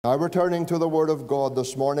Now we're turning to the Word of God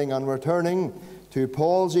this morning, and we're turning to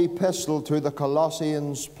Paul's epistle to the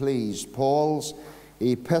Colossians, please. Paul's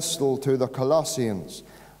epistle to the Colossians.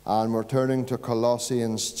 And we're turning to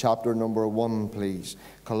Colossians chapter number 1, please.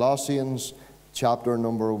 Colossians chapter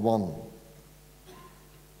number 1.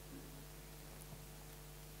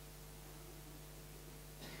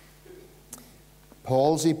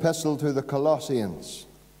 Paul's epistle to the Colossians.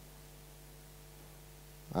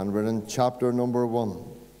 And we're in chapter number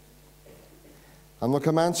 1. And we'll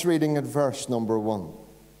commence reading at verse number 1.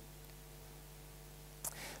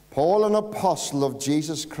 Paul, an apostle of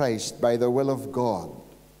Jesus Christ by the will of God,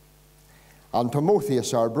 and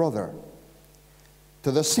Timotheus our brother,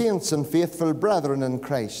 to the saints and faithful brethren in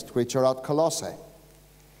Christ which are at Colossae,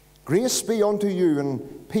 grace be unto you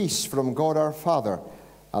and peace from God our Father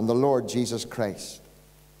and the Lord Jesus Christ.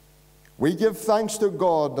 We give thanks to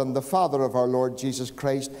God and the Father of our Lord Jesus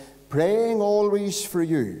Christ, praying always for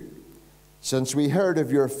you, since we heard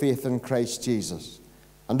of your faith in Christ Jesus,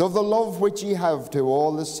 and of the love which ye have to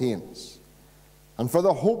all the saints, and for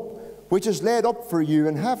the hope which is laid up for you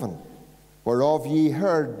in heaven, whereof ye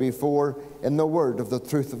heard before in the word of the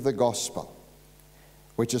truth of the gospel,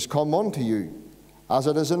 which is come unto you, as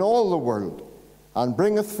it is in all the world, and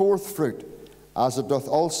bringeth forth fruit, as it doth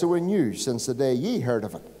also in you, since the day ye heard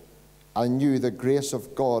of it, and knew the grace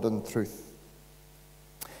of God and truth.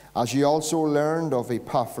 As ye also learned of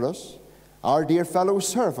Epaphras, our dear fellow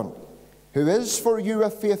servant, who is for you a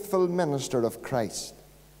faithful minister of Christ,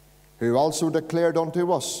 who also declared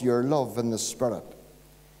unto us your love in the Spirit.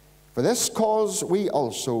 For this cause we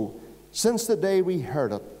also, since the day we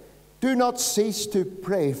heard it, do not cease to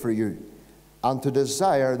pray for you, and to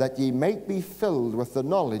desire that ye might be filled with the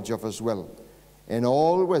knowledge of his will, in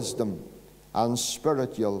all wisdom and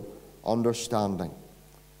spiritual understanding,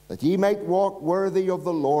 that ye might walk worthy of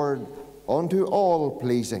the Lord unto all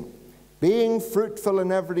pleasing, being fruitful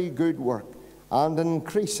in every good work, and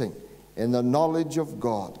increasing in the knowledge of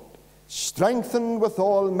God, strengthened with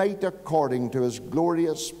all might according to his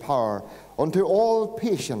glorious power, unto all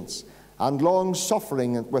patience and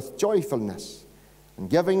long-suffering with joyfulness, and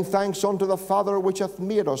giving thanks unto the Father which hath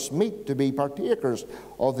made us meet to be partakers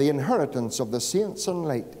of the inheritance of the saints in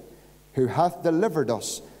light, who hath delivered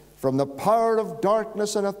us from the power of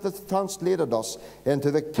darkness, and hath translated us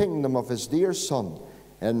into the kingdom of his dear Son,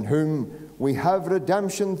 in whom we have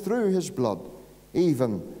redemption through his blood,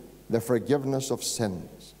 even the forgiveness of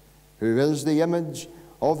sins, who is the image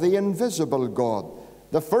of the invisible God,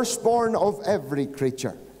 the firstborn of every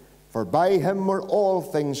creature. For by him were all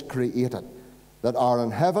things created, that are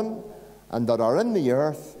in heaven and that are in the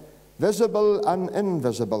earth, visible and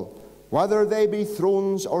invisible, whether they be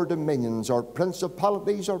thrones or dominions or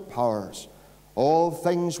principalities or powers. All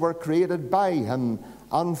things were created by him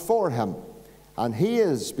and for him. And he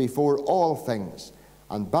is before all things,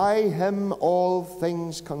 and by him all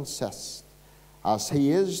things consist. As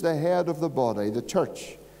he is the head of the body, the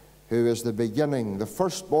church, who is the beginning, the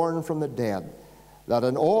firstborn from the dead, that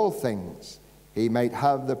in all things he might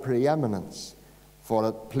have the preeminence. For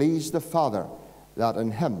it pleased the Father that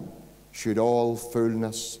in him should all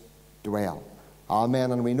fullness dwell.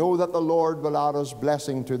 Amen. And we know that the Lord will add his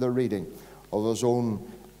blessing to the reading of his own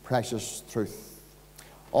precious truth.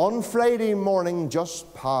 On Friday morning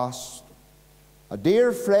just past, a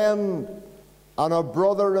dear friend and a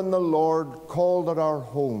brother in the Lord called at our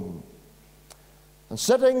home. And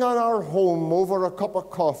sitting in our home over a cup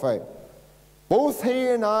of coffee, both he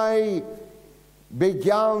and I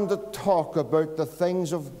began to talk about the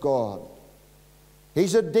things of God.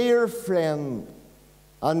 He's a dear friend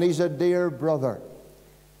and he's a dear brother.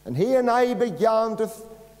 And he and I began to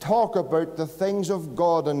talk about the things of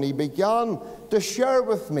God, and he began to share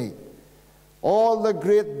with me all the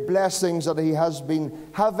great blessings that he has been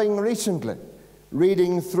having recently,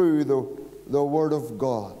 reading through the Word of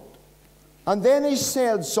God. And then he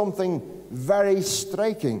said something very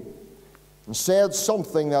striking, and said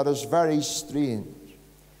something that is very strange.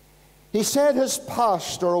 He said his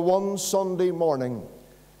pastor one Sunday morning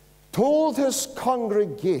told his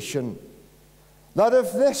congregation that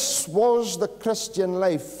if this was the Christian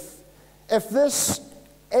life, if this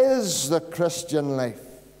is the Christian life,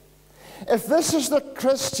 if this is the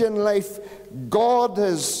Christian life God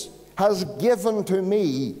has given to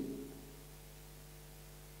me,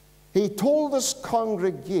 he told his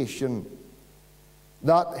congregation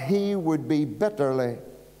that he would be bitterly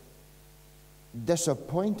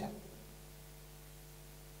disappointed.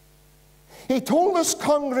 He told his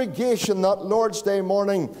congregation that Lord's Day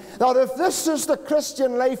morning that if this is the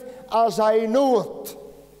Christian life as I know it,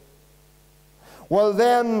 well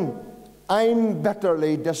then I'm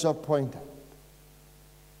bitterly disappointed.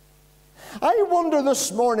 I wonder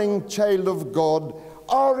this morning, child of God,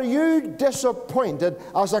 are you disappointed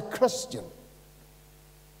as a Christian?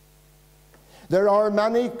 There are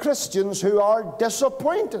many Christians who are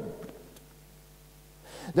disappointed.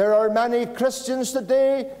 There are many Christians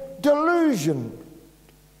today delusioned.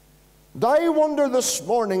 And I wonder this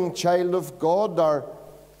morning, child of God,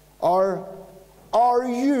 are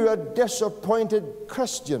you a disappointed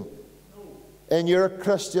Christian in your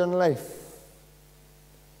Christian life?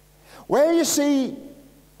 Well, you see,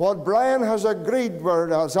 what Brian has agreed,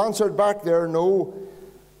 has answered back there, no.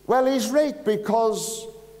 Well, he's right, because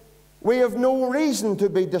we have no reason to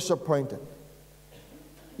be disappointed.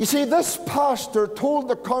 You see, this pastor told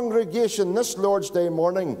the congregation this Lord's Day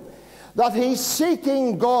morning that he's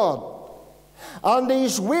seeking God and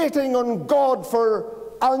he's waiting on God for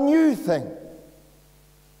a new thing.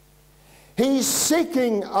 He's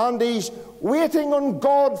seeking and he's waiting on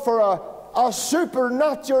God for a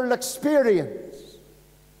supernatural experience.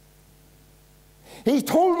 He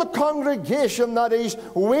told the congregation that he's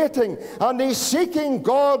waiting and he's seeking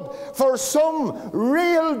God for some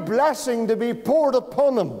real blessing to be poured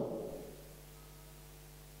upon him.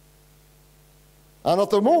 And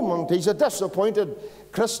at the moment, he's a disappointed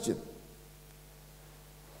Christian.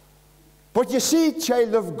 But you see,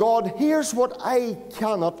 child of God, here's what I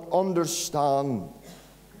cannot understand.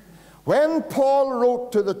 When Paul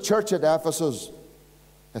wrote to the church at Ephesus,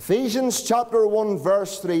 Ephesians chapter 1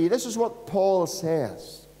 verse 3, this is what Paul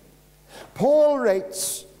says. Paul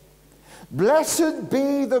writes, "Blessed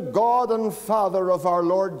be the God and Father of our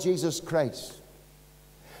Lord Jesus Christ,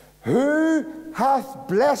 who hath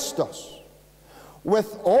blessed us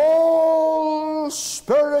with all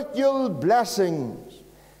spiritual blessings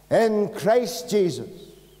in Christ Jesus."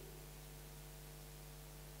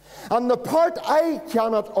 And the part I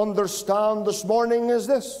cannot understand this morning is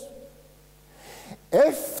this.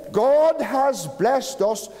 If God has blessed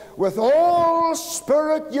us with all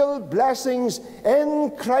spiritual blessings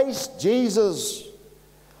in Christ Jesus,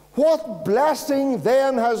 what blessing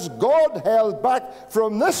then has God held back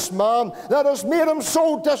from this man that has made him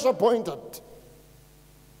so disappointed?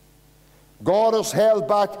 God has held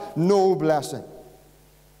back no blessing.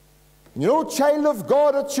 You know, child of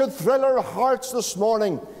God, it should thrill our hearts this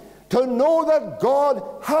morning to know that God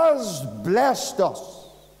has blessed us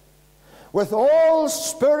with all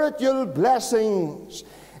spiritual blessings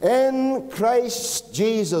in Christ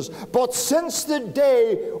Jesus. But since the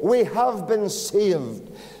day we have been saved,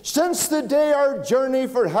 since the day our journey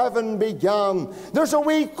for heaven began, there's a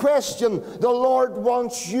wee question the Lord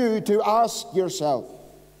wants you to ask yourself.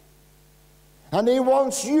 And He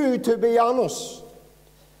wants you to be honest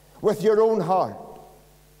with your own heart.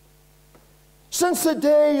 Since the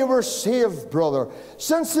day you were saved, brother,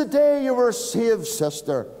 since the day you were saved,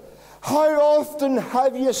 sister, how often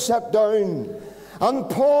have you sat down and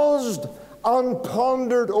paused and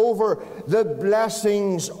pondered over the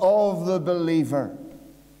blessings of the believer?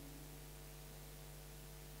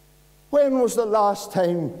 When was the last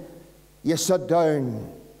time you sat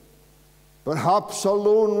down, perhaps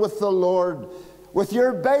alone with the Lord, with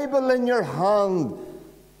your Bible in your hand,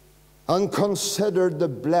 and considered the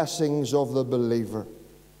blessings of the believer?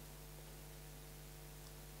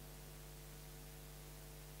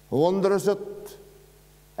 I wonder, is it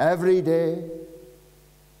every day?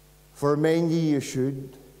 For many you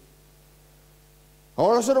should.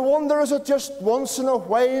 Or is it a wonder, is it just once in a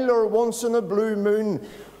while or once in a blue moon?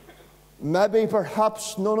 Maybe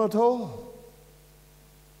perhaps none at all.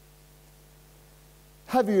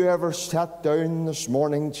 Have you ever sat down this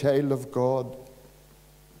morning, child of God,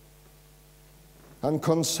 and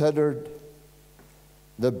considered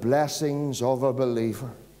the blessings of a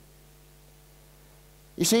believer?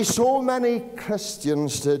 You see, so many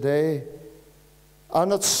Christians today,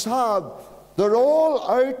 and it's sad, they're all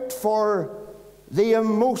out for the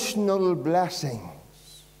emotional blessings,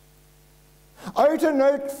 out and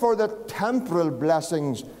out for the temporal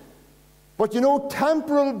blessings. But you know,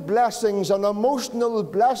 temporal blessings and emotional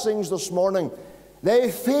blessings this morning,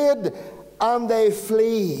 they fade and they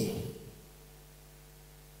flee.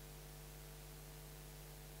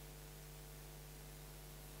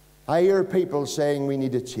 I hear people saying we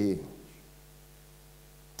need a change.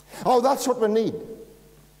 Oh, that's what we need.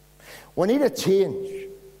 We need a change.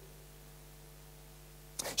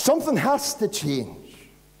 Something has to change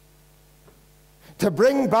to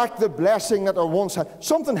bring back the blessing that I once had.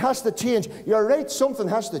 Something has to change. You're right, something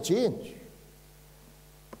has to change.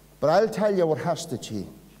 But I'll tell you what has to change.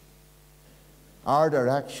 Our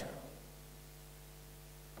direction.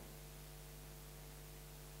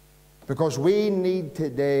 Because we need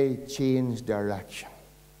today change direction.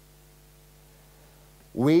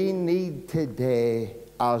 We need today,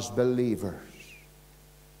 as believers,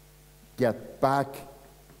 get back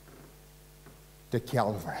to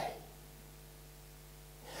Calvary.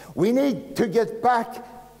 We need to get back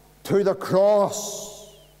to the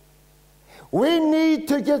cross. We need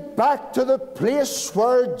to get back to the place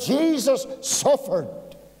where Jesus suffered,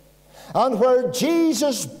 and where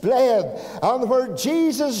Jesus bled, and where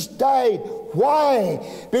Jesus died. Why?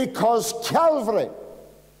 Because Calvary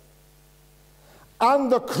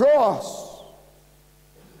and the cross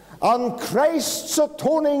and Christ's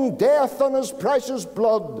atoning death and His precious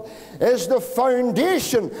blood is the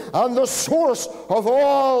foundation and the source of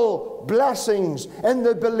all blessings in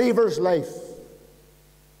the believer's life.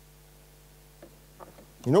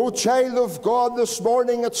 You know, child of God, this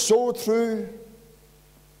morning it's so true.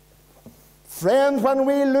 Friend, when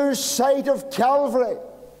we lose sight of Calvary,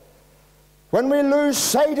 when we lose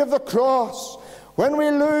sight of the cross, when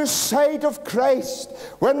we lose sight of Christ,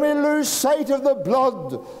 when we lose sight of the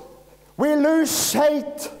blood, we lose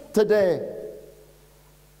sight today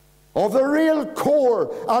of the real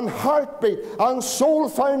core and heartbeat and soul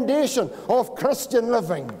foundation of Christian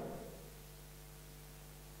living.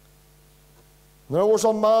 There was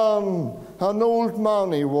a man, an old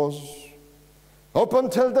man he was, up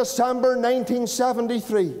until December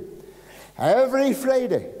 1973, every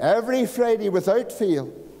Friday without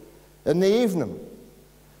fail, in the evening,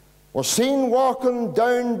 was seen walking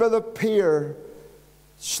down by the pier,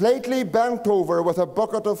 slightly bent over with a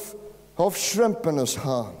bucket of shrimp in his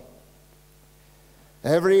hand.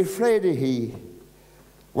 Every Friday he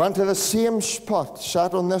went to the same spot,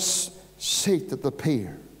 sat on this seat at the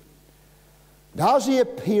pier. And as he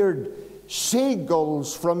appeared,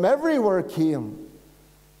 seagulls from everywhere came,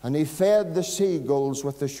 and he fed the seagulls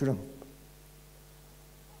with the shrimp.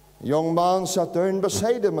 The young man sat down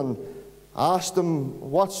beside him and asked him,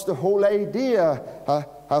 "What's the whole idea?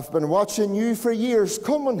 I've been watching you for years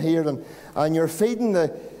coming here, and you're feeding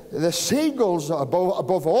the seagulls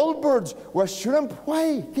above all birds with shrimp.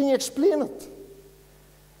 Why? Can you explain it?"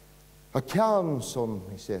 "I can, son,"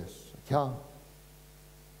 he says. "I can."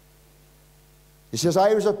 He says,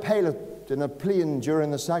 "I was a pilot in a plane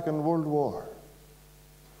during the Second World War.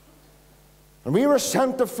 And we were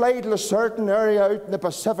sent to fly to a certain area out in the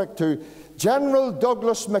Pacific to General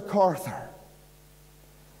Douglas MacArthur.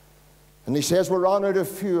 And he says, we ran out of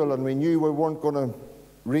fuel and we knew we weren't going to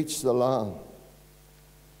reach the land.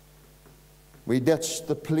 We ditched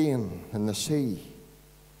the plane in the sea,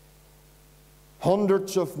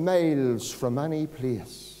 hundreds of miles from any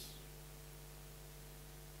place.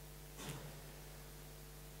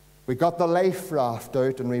 We got the life raft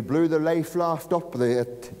out and we blew the life raft up.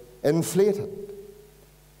 It inflated.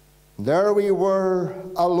 There we were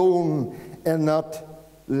alone in that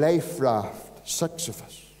life raft, 6 of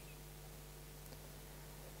us.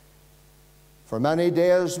 For many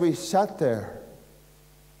days we sat there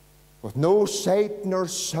with no sight nor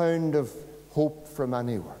sound of hope from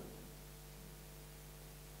anywhere,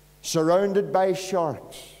 surrounded by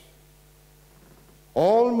sharks,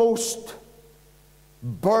 almost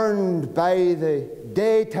burned by the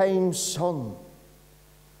daytime sun.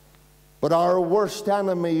 But our worst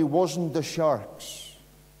enemy wasn't the sharks.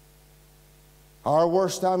 Our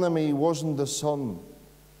worst enemy wasn't the sun.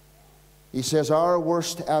 He says our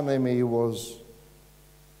worst enemy was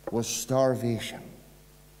starvation.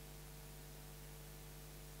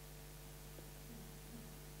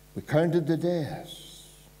 We counted the days.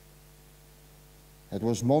 It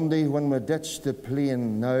was Monday when we ditched the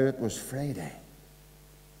plane. Now it was Friday.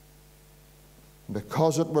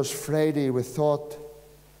 Because it was Friday, we thought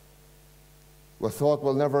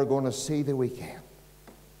we're never going to see the weekend.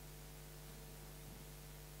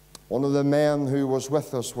 One of the men who was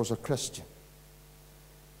with us was a Christian.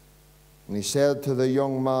 And he said to the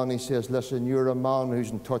young man, he says, listen, you're a man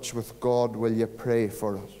who's in touch with God. Will you pray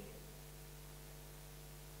for us?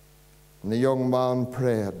 And the young man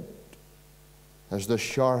prayed as the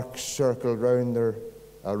sharks circled around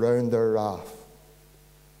their raft.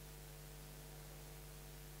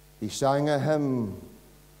 He sang a hymn,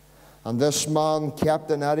 and this man,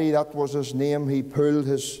 Captain Eddie, that was his name, he pulled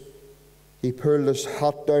his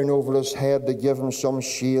hat down over his head to give him some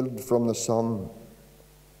shield from the sun.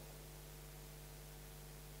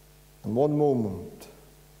 And one moment,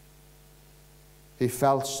 he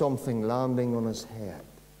felt something landing on his head.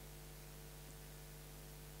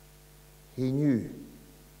 He knew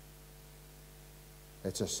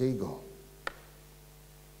it's a seagull.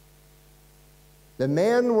 The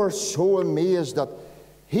men were so amazed that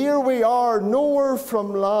here we are, nowhere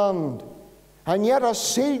from land, and yet a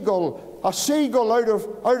seagull a seagull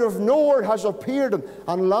out of nowhere has appeared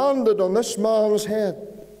and landed on this man's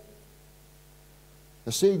head.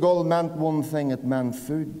 The seagull meant one thing, it meant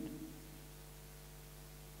food.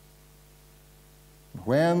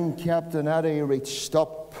 When Captain Eddie reached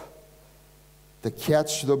up to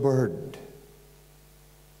catch the bird,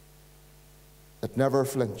 it never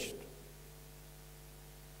flinched.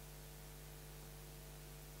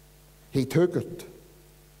 He took it.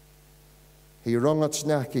 He wrung its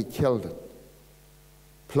neck, he killed it,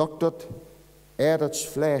 plucked it, ate its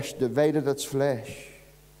flesh, divided its flesh,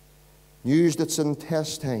 used its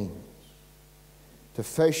intestines to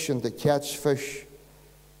fish and to catch fish,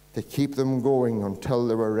 to keep them going until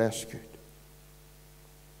they were rescued.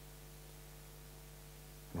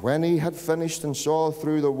 And when he had finished and saw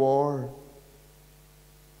through the war,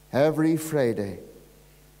 every Friday,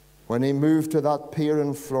 when he moved to that pier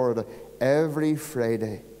in Florida, every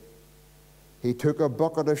Friday, he took a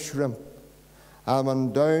bucket of shrimp and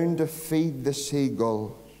went down to feed the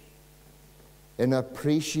seagulls in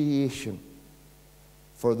appreciation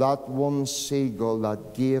for that one seagull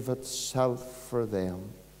that gave itself for them.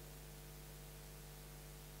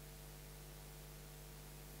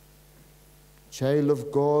 Child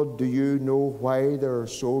of God, do you know why there are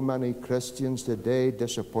so many Christians today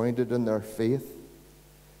disappointed in their faith?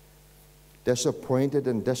 Disappointed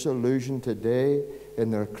and disillusioned today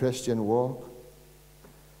in their Christian walk?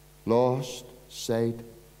 Lost sight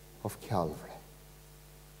of Calvary.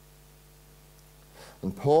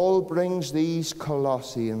 And Paul brings these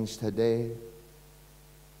Colossians today,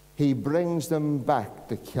 he brings them back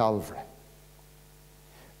to Calvary.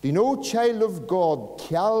 Do you know, child of God,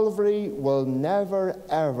 Calvary will never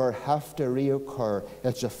ever have to reoccur.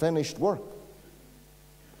 It's a finished work.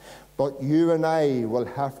 But you and I will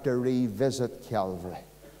have to revisit Calvary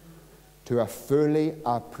to fully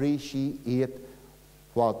appreciate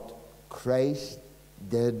what Christ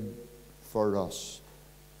did for us.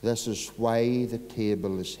 This is why the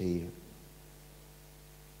table is here.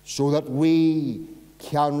 So that we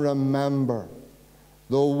can remember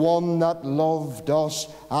the one that loved us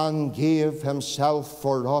and gave himself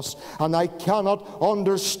for us. And I cannot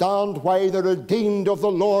understand why the redeemed of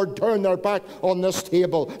the Lord turn their back on this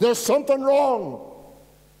table. There's something wrong.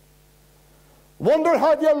 Wonder,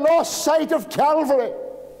 have you lost sight of Calvary?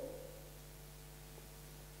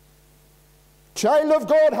 Child of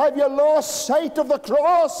God, have you lost sight of the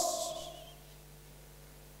cross?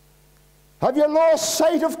 Have you lost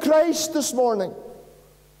sight of Christ this morning?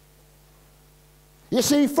 You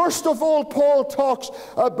see, first of all, Paul talks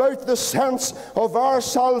about the sense of our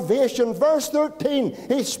salvation. Verse 13,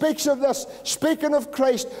 he speaks of this, speaking of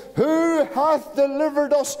Christ, who hath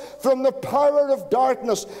delivered us from the power of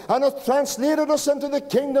darkness and hath translated us into the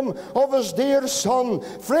kingdom of his dear Son.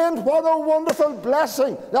 Friend, what a wonderful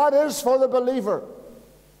blessing that is for the believer.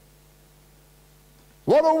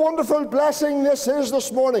 What a wonderful blessing this is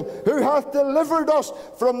this morning. Who hath delivered us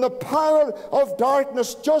from the power of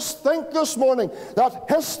darkness. Just think this morning that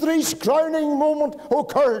history's crowning moment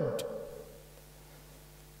occurred.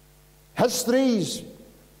 History's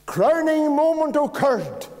crowning moment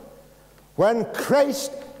occurred when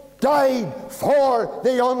Christ died for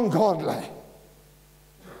the ungodly.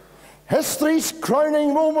 History's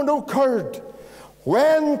crowning moment occurred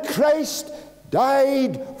when Christ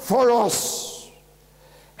died for us.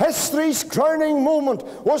 History's crowning moment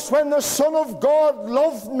was when the Son of God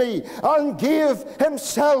loved me and gave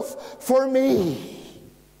himself for me.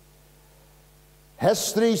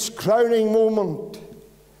 History's crowning moment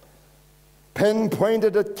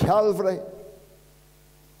pinpointed at Calvary.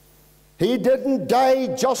 He didn't die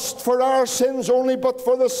just for our sins only, but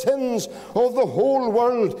for the sins of the whole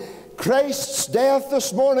world. Christ's death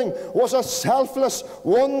this morning was a selfless,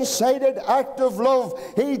 one-sided act of love.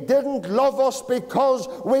 He didn't love us because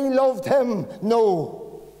we loved him.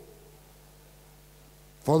 No.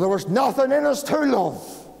 For there was nothing in us to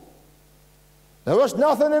love. There was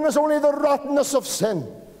nothing in us, only the rottenness of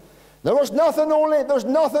sin. There's nothing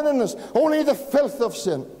in us, only the filth of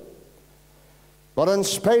sin. But in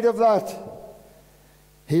spite of that,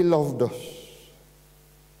 he loved us.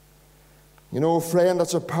 You know, friend,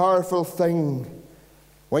 it's a powerful thing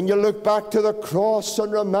when you look back to the cross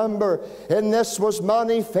and remember in this was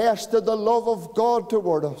manifested the love of God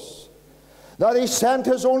toward us, that he sent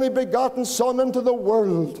his only begotten Son into the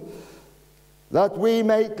world that we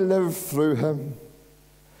might live through him.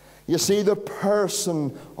 You see, the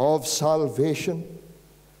person of salvation.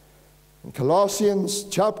 In Colossians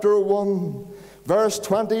chapter 1, Verse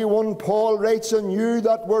 21, Paul writes, "And you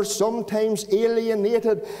that were sometimes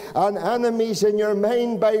alienated and enemies in your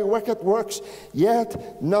mind by wicked works,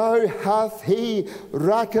 yet now hath he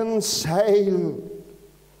reconciled."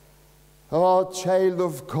 Oh, child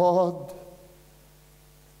of God,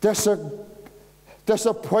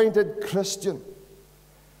 disappointed Christian,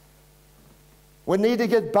 we need to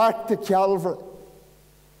get back to Calvary.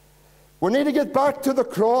 We need to get back to the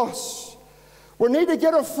cross. We need to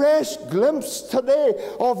get a fresh glimpse today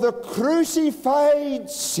of the crucified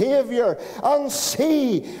Savior and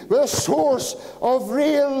see the source of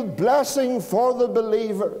real blessing for the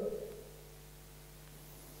believer.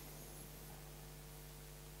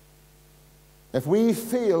 If we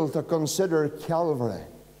fail to consider Calvary,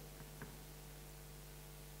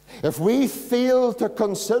 if we fail to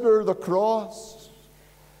consider the cross,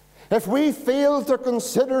 if we fail to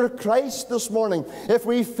consider Christ this morning, if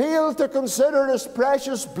we fail to consider His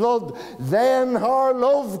precious blood, then our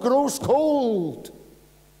love grows cold.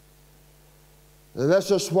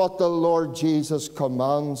 This is what the Lord Jesus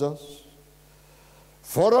commands us.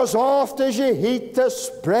 "For as oft as ye eat this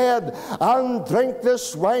bread and drink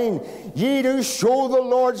this wine, ye do show the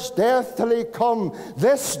Lord's death till He come.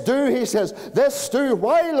 This do," He says, "this do."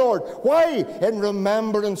 Why, Lord? Why? "In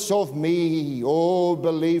remembrance of me." Oh,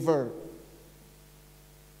 believer,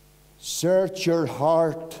 search your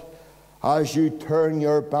heart as you turn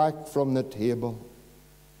your back from the table.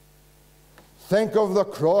 Think of the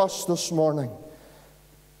cross this morning.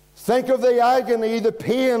 Think of the agony, the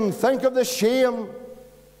pain. Think of the shame.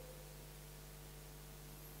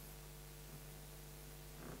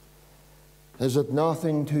 Is it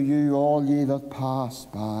nothing to you, all ye that pass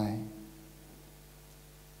by?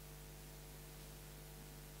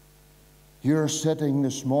 You're sitting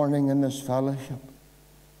this morning in this fellowship,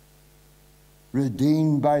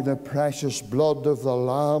 redeemed by the precious blood of the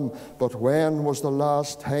Lamb. But when was the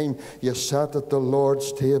last time you sat at the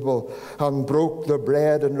Lord's table and broke the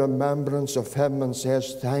bread in remembrance of Him and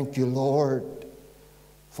says, "Thank you, Lord,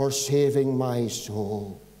 for saving my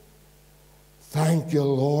soul. Thank you,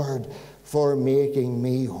 Lord, for making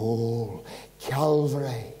me whole."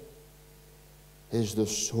 Calvary is the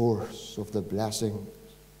source of the blessings.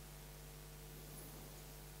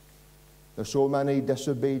 There's so many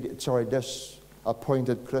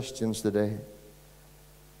disappointed Christians today.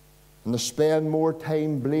 And they spend more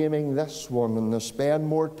time blaming this one, and they spend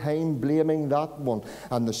more time blaming that one,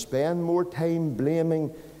 and they spend more time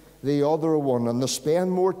blaming the other one, and they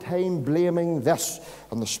spend more time blaming this,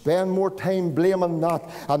 and they spend more time blaming that,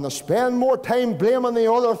 and they spend more time blaming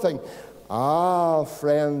the other thing. Ah,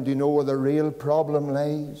 friend, do you know where the real problem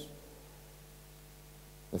lies?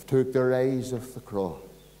 They've took their eyes off the cross.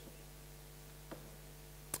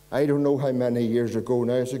 I don't know how many years ago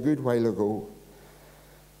now, it's a good while ago.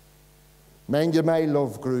 Mind you, my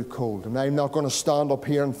love grew cold, and I'm not going to stand up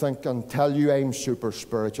here and think and tell you I'm super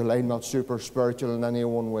spiritual. I'm not super spiritual in any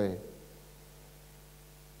one way.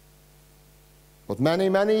 But many,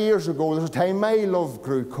 many years ago, there was a time my love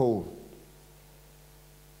grew cold.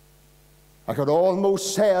 I could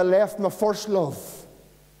almost say I left my first love.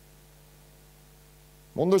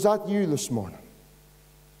 I wonder, is that you this morning?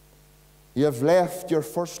 You have left your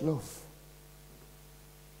first love.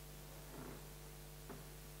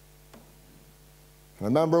 I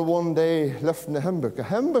remember one day lifting a hymn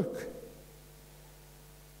book,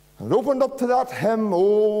 and opened up to that hymn,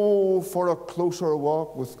 "Oh, for a closer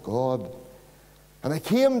walk with God." And I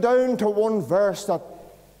came down to one verse that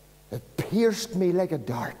it pierced me like a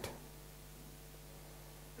dart.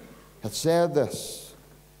 It said this: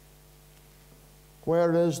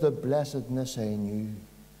 "Where is the blessedness I knew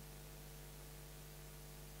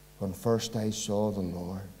when first I saw the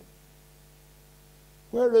Lord?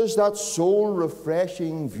 Where is that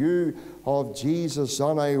soul-refreshing view of Jesus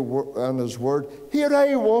and His Word? Here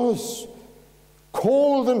I was,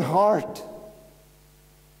 cold in heart.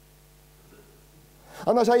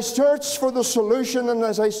 And as I searched for the solution, and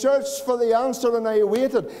as I searched for the answer, and I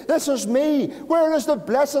waited, this is me. Where is the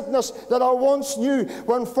blessedness that I once knew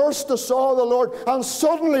when first I saw the Lord?" And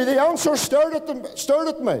suddenly the answer stared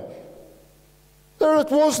at me. There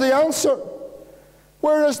it was, the answer.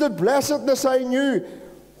 Where is the blessedness I knew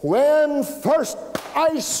when first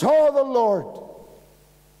I saw the Lord?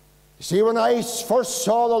 You see, when I first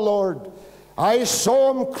saw the Lord, I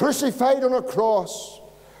saw Him crucified on a cross.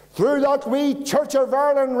 Through that wee Church of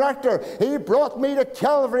Ireland rector, he brought me to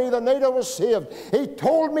Calvary the night I was saved. He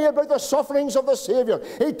told me about the sufferings of the Savior.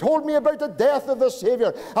 He told me about the death of the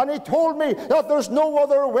Savior. And he told me that there's no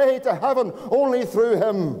other way to heaven, only through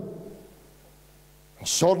Him. And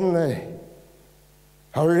suddenly,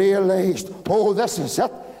 I realized, oh, this is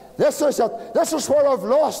it. This is it. This is where I've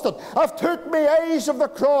lost it. I've took my eyes of the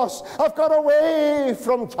cross. I've got away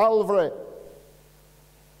from Calvary.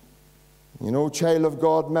 You know, child of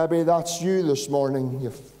God, maybe that's you this morning.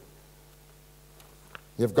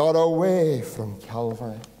 You've got away from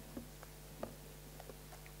Calvary.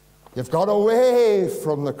 You've got away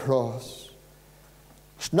from the cross.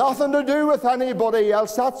 It's nothing to do with anybody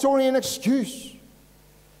else. That's only an excuse.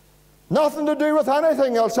 Nothing to do with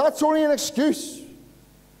anything else. That's only an excuse.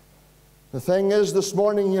 The thing is, this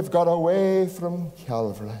morning you've got away from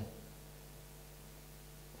Calvary.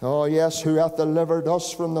 Oh yes, who hath delivered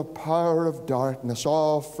us from the power of darkness.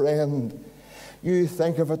 Oh friend, you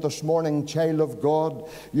think of it this morning, child of God.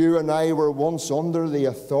 You and I were once under the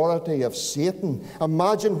authority of Satan.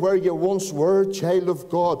 Imagine where you once were, child of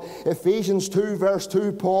God. Ephesians 2 verse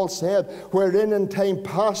 2, Paul said, wherein in time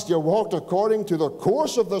past you walked according to the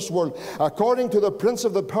course of this world, according to the prince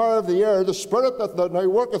of the power of the air, the spirit that now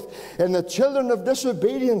worketh in the children of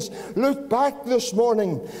disobedience. Look back this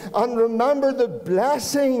morning and remember the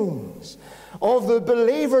blessings of the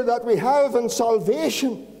believer that we have in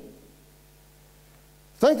salvation.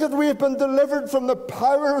 Think that we have been delivered from the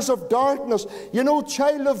powers of darkness. You know,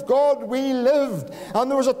 child of God, we lived,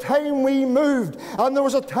 and there was a time we moved, and there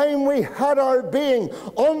was a time we had our being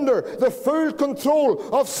under the full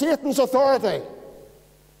control of Satan's authority.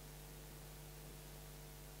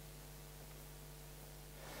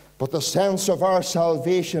 But the sense of our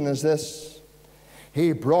salvation is this: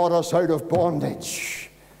 He brought us out of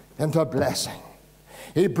bondage into blessing.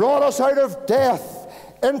 He brought us out of death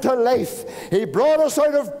into life. He brought us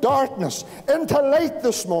out of darkness into light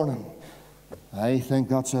this morning. I think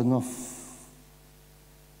that's enough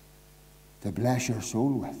to bless your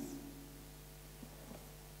soul with.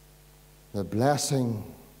 The blessing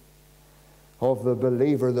of the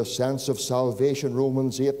believer, the sense of salvation.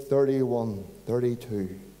 Romans 8:31,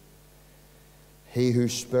 32. He who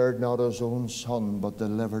spared not his own son, but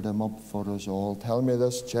delivered him up for us all. Tell me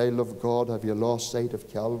this, child of God, have you lost sight of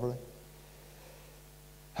Calvary?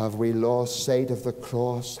 Have we lost sight of the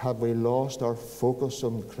cross? Have we lost our focus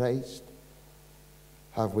on Christ?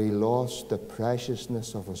 Have we lost the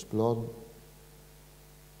preciousness of His blood?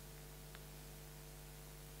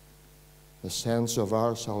 The sense of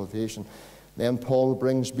our salvation. Then Paul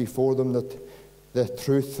brings before them the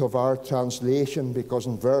truth of our translation, because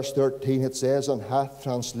in verse 13 it says, and hath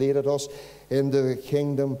translated us into the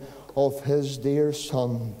kingdom of His dear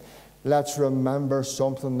Son. Let's remember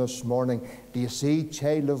something this morning. Do you see,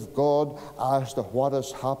 child of God, as to what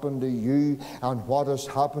has happened to you and what has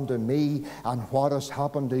happened to me and what has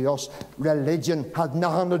happened to us? Religion had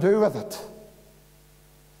nothing to do with it.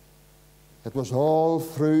 It was all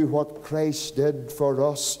through what Christ did for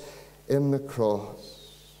us in the cross.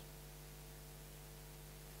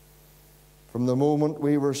 From the moment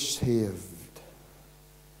we were saved,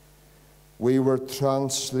 we were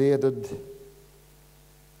translated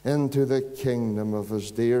into the kingdom of His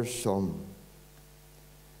dear Son.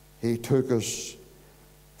 He took us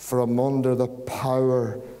from under the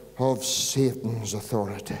power of Satan's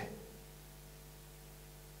authority.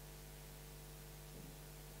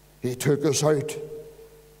 He took us out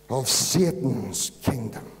of Satan's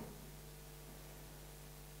kingdom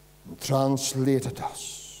and translated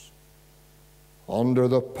us under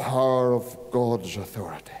the power of God's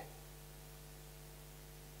authority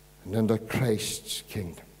and into Christ's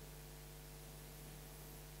kingdom.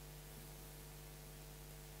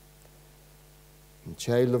 And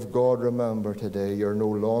child of God, remember today, you're no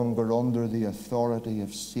longer under the authority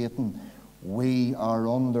of Satan. We are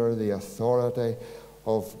under the authority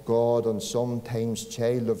of God, and sometimes,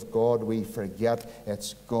 child of God, we forget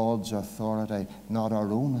it's God's authority, not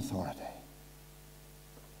our own authority.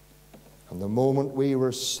 And the moment we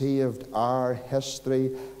were saved, our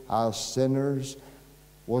history as sinners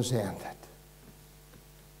was ended.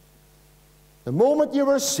 The moment you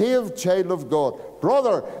were saved, child of God,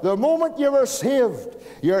 brother, the moment you were saved,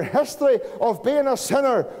 your history of being a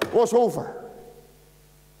sinner was over.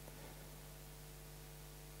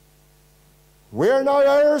 We're now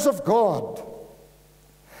heirs of God.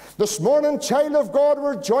 This morning, child of God,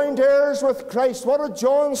 we're joint heirs with Christ. What did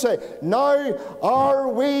John say? Now are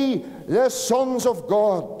we the sons of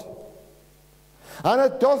God. And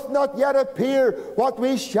it doth not yet appear what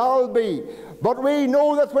we shall be. But we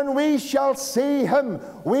know that when we shall see Him,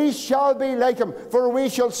 we shall be like Him. For we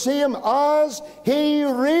shall see Him as He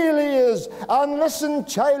really is. And listen,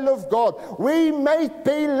 child of God, we might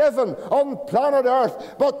be living on planet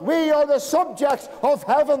Earth, but we are the subjects of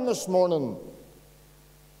heaven this morning.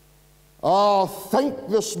 Oh, think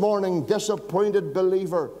this morning, disappointed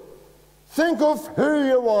believer. Think of who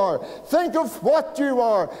you are. Think of what you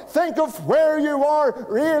are. Think of where you are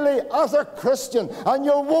really as a Christian, and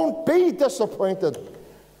you won't be disappointed.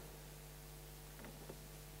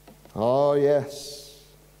 Oh, yes.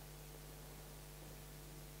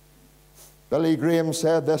 Billy Graham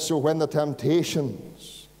said this, so when the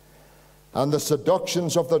temptations and the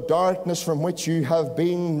seductions of the darkness from which you have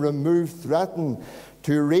been removed threaten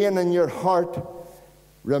to reign in your heart,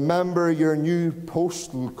 remember your new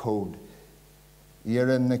postal code.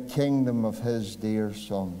 You're in the kingdom of His dear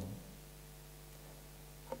Son,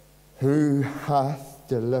 who hath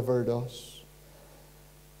delivered us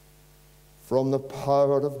from the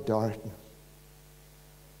power of darkness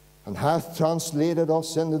and hath translated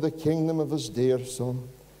us into the kingdom of His dear Son.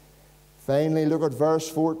 Finally, look at verse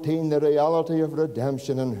 14, the reality of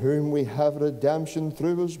redemption, in whom we have redemption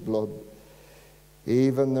through His blood,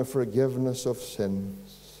 even the forgiveness of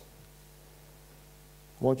sins.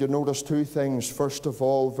 I want you to notice two things. First of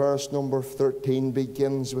all, verse number 13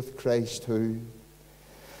 begins with Christ who.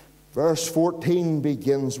 Verse 14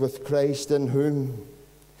 begins with Christ in whom.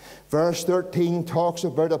 Verse 13 talks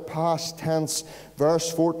about a past tense.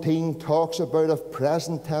 Verse 14 talks about a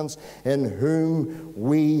present tense, in whom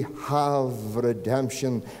we have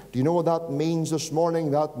redemption. Do you know what that means this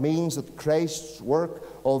morning? That means that Christ's work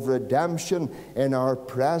of redemption in our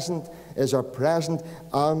present is a present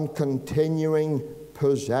and continuing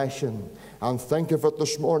possession. And think of it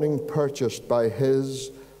this morning, purchased by His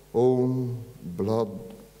own blood.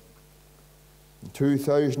 In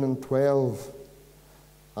 2012,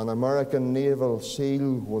 an American naval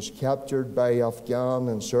SEAL was captured by Afghan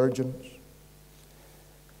insurgents,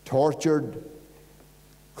 tortured,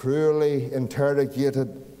 cruelly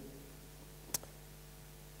interrogated,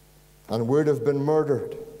 and would have been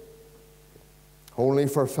murdered only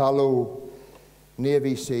for fellow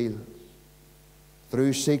Navy SEALs.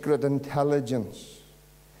 Through secret intelligence,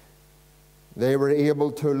 they were able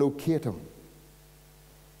to locate him.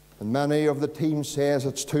 And many of the team says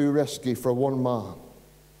it's too risky for one man.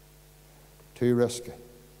 Too risky.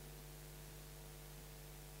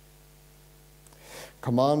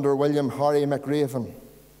 Commander William Harry McRaven,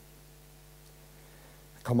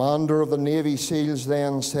 commander of the Navy SEALs,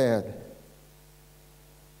 then said,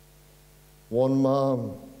 one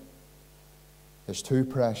man is too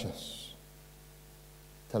precious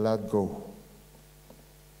to let go.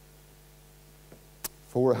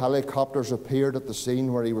 4 helicopters appeared at the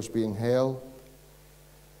scene where he was being held.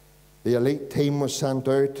 The elite team was sent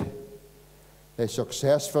out. They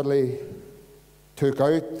successfully took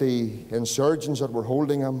out the insurgents that were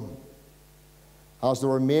holding him. As they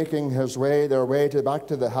were making their way back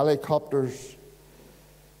to the helicopters,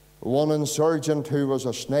 one insurgent who was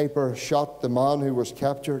a sniper shot the man who was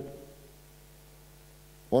captured.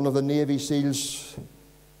 One of the Navy SEALs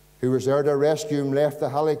who was there to rescue him left the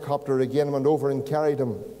helicopter again, went over and carried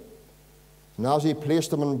him. And as he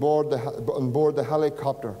placed him on board the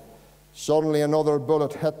helicopter, suddenly another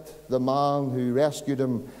bullet hit the man who rescued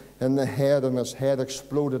him in the head, and his head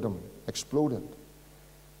exploded.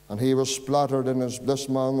 And he was splattered in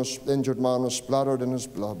injured man was splattered in his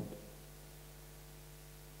blood.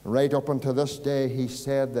 Right up until this day, he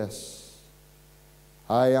said this,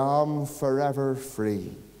 I am forever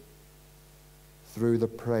free through the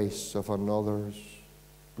price of another's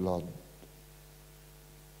blood.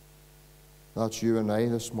 That's you and I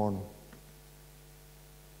this morning.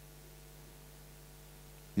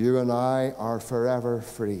 You and I are forever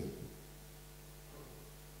free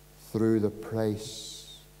through the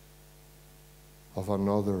price of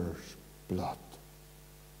another's blood.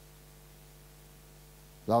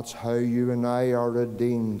 That's how you and I are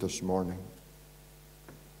redeemed this morning.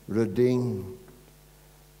 Redeemed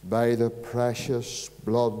by the precious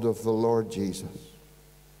blood of the Lord Jesus.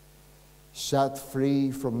 Set free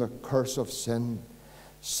from the curse of sin.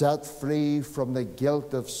 Set free from the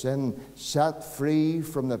guilt of sin. Set free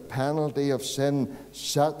from the penalty of sin.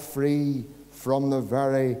 Set free from the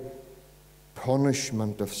very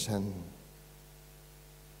punishment of sin.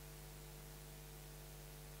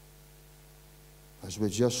 As we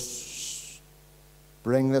just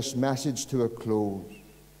bring this message to a close,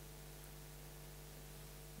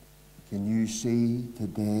 can you see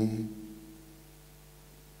today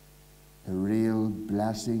the real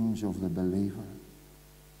blessings of the believer?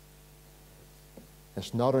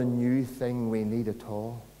 It's not a new thing we need at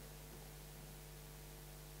all.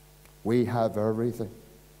 We have everything.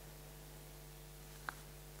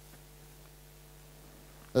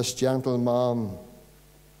 This gentleman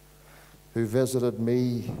who visited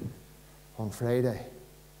me on Friday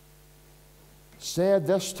said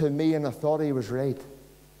this to me, and I thought he was right.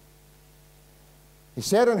 He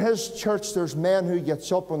said in his church there's men who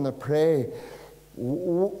gets up and they pray,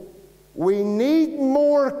 we need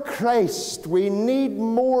more Christ. We need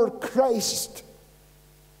more Christ.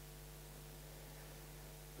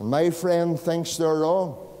 And my friend thinks they're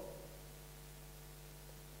wrong.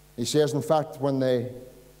 He says, in fact, when they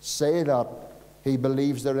say that, he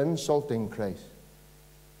believes they're insulting Christ.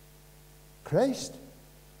 Christ?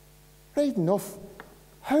 Right enough.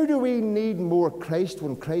 How do we need more Christ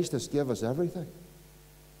when Christ has given us everything?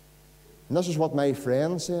 And this is what my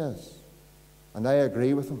friend says, and I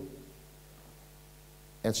agree with him.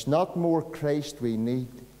 It's not more Christ we need.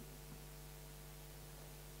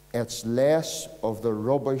 It's less of the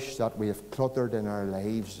rubbish that we have cluttered in our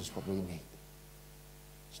lives is what we need.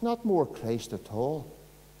 It's not more Christ at all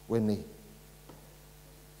we need.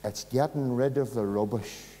 It's getting rid of the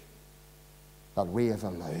rubbish that we have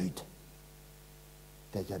allowed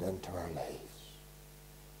to get into our lives.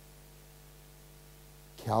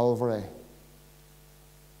 Calvary,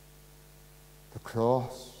 the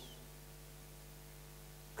cross,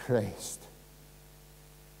 Christ,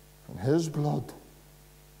 and his blood.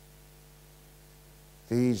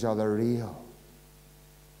 These are the real,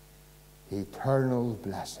 eternal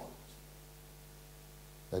blessings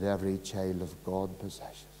that every child of God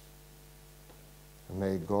possesses. And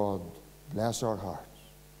may God bless our hearts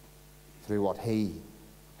through what he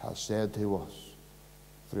has said to us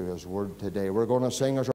through his word today. We're going to sing as